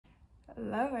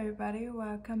Hello everybody,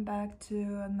 welcome back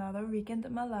to another weekend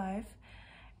in my life.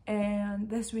 And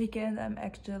this weekend I'm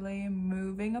actually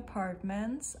moving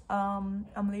apartments. I'm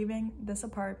leaving this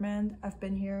apartment. I've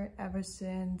been here ever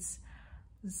since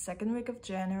the second week of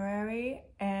January,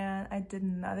 and I did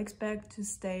not expect to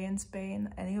stay in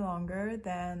Spain any longer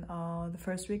than the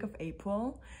first week of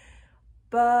April.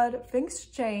 But things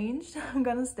changed. I'm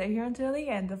gonna stay here until the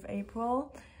end of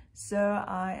April. So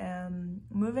I am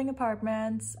moving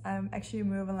apartments. I'm actually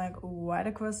moving like right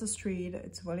across the street.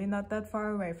 It's really not that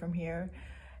far away from here.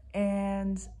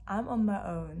 And I'm on my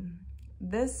own.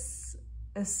 This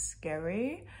is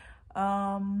scary.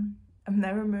 I've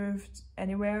never moved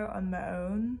anywhere on my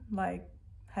own, like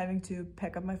having to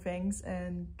pack up my things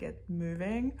and get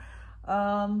moving.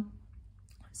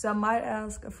 So I might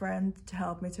ask a friend to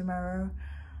help me tomorrow,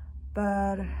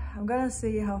 but I'm gonna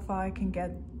see how far I can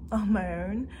get on my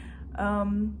own.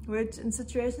 Which in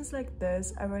situations like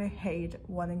this, I really hate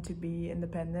wanting to be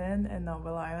independent and not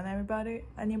rely on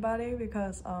anybody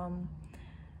because I'm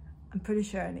pretty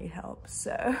sure I need help.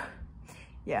 So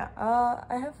yeah,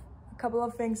 I have a couple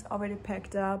of things already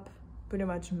packed up. Pretty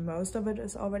much most of it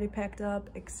is already packed up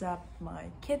except my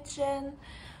kitchen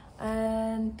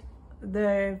and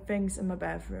the things in my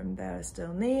bathroom that I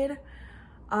still need.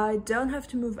 I don't have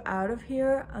to move out of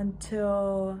here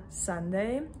until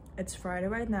Sunday. It's Friday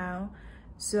right now,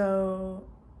 so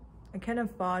I kind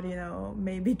of thought, you know,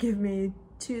 maybe give me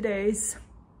 2 days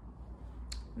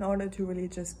in order to really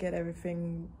just get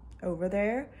everything over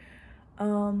there.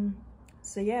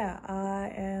 So yeah,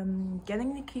 I am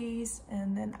getting the keys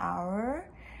in an hour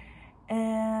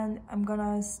and I'm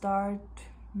gonna start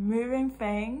moving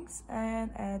things,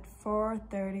 and at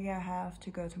 4:30 I have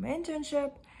to go to my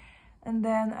internship, and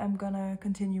then I'm gonna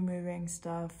continue moving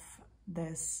stuff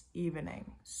this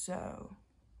evening. So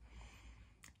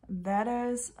that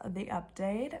is the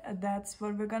update. That's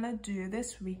what we're gonna do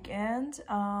this weekend.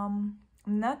 I'm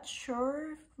not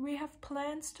sure if we have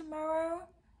plans tomorrow.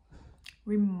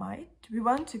 We might. We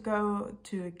want to go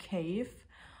to a cave,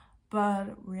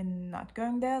 but we're not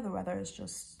going there. The weather is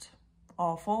just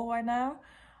awful right now.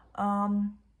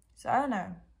 So I don't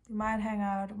know, we might hang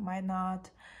out, might not.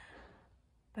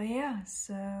 But yeah,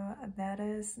 so that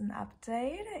is an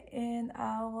update, and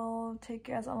I will take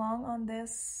you guys along on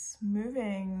this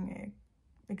moving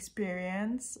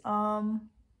experience. I'm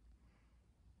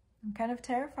kind of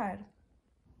terrified.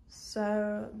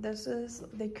 So this is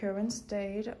the current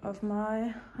state of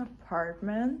my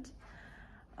apartment.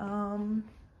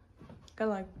 Got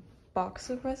like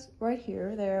boxes right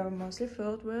here. They are mostly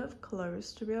filled with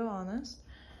clothes, to be honest.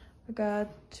 I got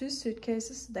 2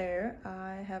 suitcases there.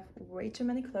 I have way too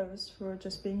many clothes for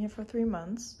just being here for 3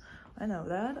 months. I know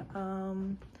that.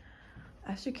 I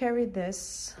have to carry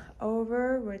this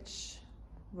over, which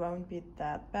won't be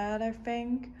that bad, I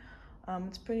think.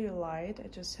 It's pretty light. I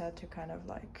just had to kind of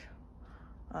like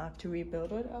have to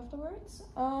rebuild it afterwards.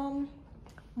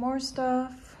 More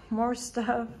stuff.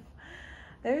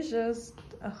 There's just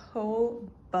a whole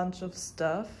bunch of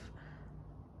stuff,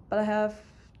 but I have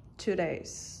 2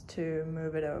 days to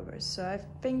move it over, so I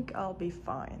think I'll be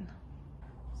fine.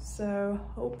 So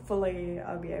hopefully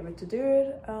I'll be able to do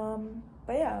it.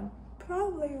 But yeah,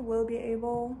 probably will be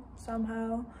able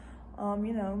somehow.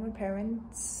 You know, my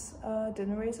parents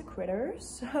didn't raise a quitter,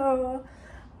 so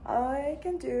I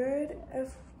can do it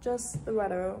if just the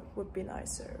weather would be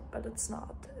nicer, but it's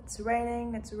not. It's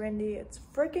raining, it's windy, it's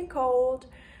freaking cold.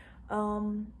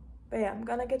 But yeah, I'm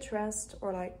gonna get dressed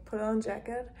or like put on a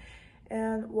jacket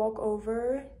and walk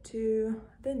over to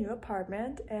the new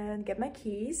apartment and get my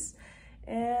keys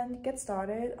and get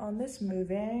started on this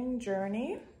moving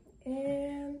journey.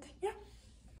 And yeah.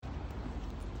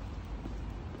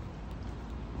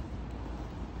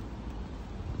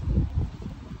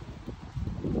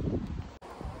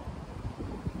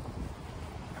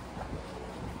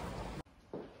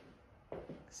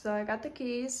 So I got the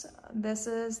keys. This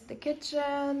is the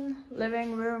kitchen,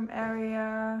 living room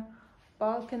area,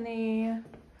 balcony,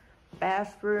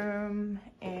 bathroom,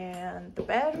 and the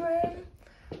bedroom,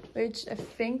 which I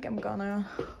think I'm gonna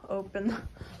open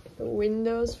the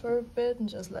windows for a bit and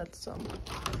just let some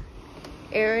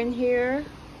air in here.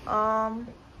 Yeah,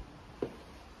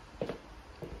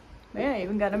 I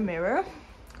even got a mirror,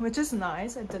 which is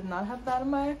nice. I did not have that in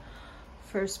my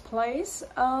first place.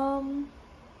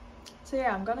 So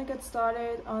yeah, I'm gonna get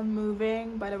started on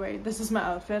moving. By the way, this is my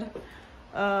outfit.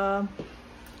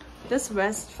 This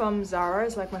vest from Zara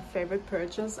is like my favorite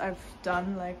purchase I've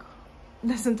done like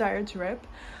this entire trip.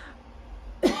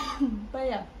 But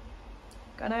yeah,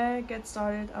 gonna get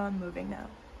started on moving now.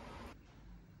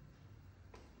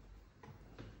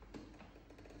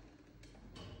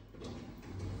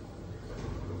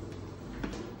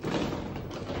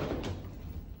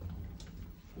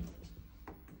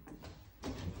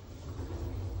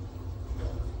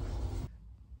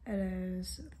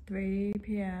 is 3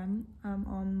 p.m. I'm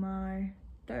on my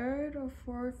third or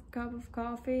fourth cup of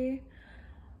coffee.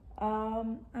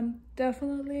 I'm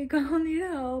definitely gonna need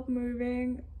help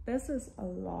moving. This is a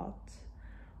lot.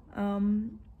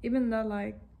 Even though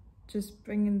like just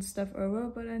bringing stuff over,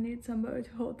 but I need somebody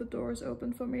to hold the doors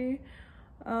open for me.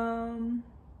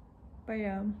 But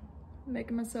yeah,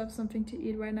 making myself something to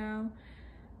eat right now,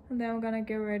 and then I'm gonna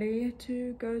get ready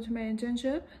to go to my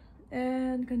internship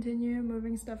and continue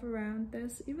moving stuff around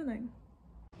this evening.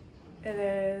 It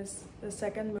is the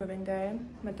second moving day.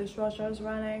 My dishwasher is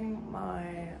running,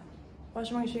 my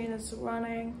washing machine is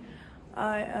running.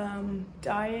 I am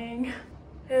dying.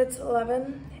 It's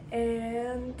 11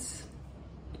 and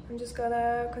I'm just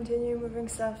gonna continue moving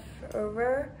stuff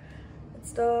over. It's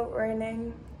still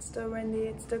raining, it's still windy,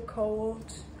 it's still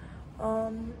cold.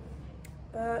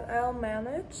 But I'll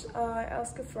manage. I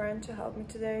asked a friend to help me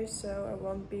today, so I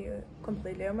won't be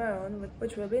completely on my own,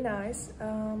 which will be nice.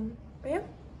 But yeah,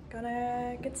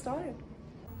 gonna get started.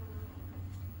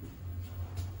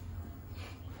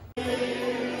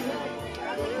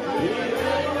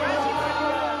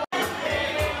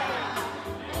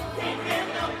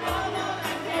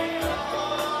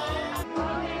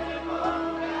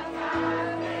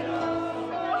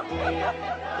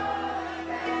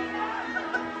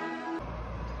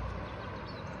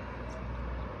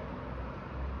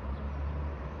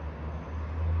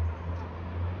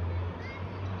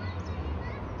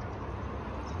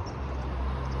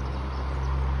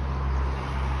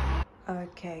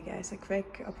 Okay guys, a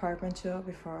quick apartment tour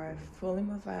before I fully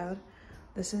move out.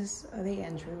 This is the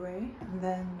entryway, and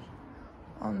then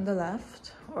on the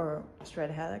left, or straight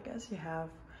ahead I guess, you have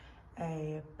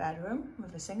a bedroom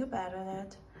with a single bed in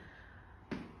it.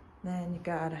 Then you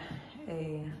got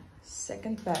a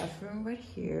second bathroom right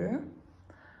here.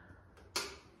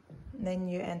 Then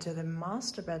you enter the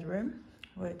master bedroom,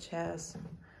 which has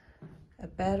a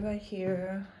bed right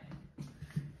here,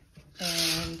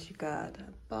 and you got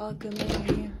a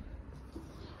balcony,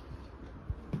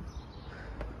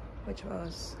 which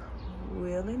was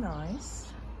really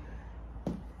nice,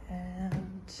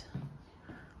 and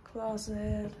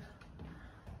closet.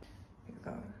 Here you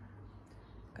go.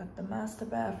 Got the master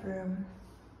bathroom,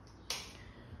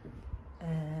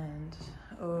 and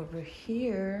over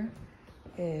here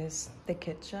is the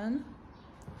kitchen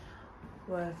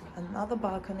with another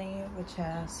balcony which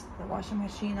has the washing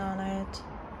machine on it.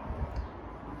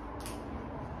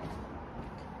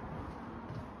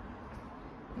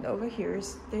 And over here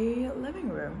is the living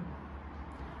room.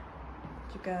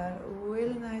 You got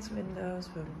really nice windows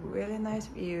with really nice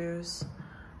views.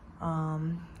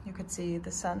 You can see the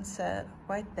sunset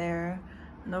right there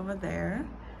and over there.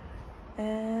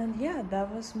 And yeah,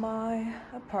 that was my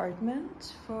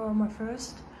apartment for my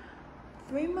first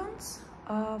 3 months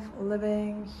of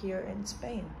living here in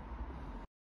Spain.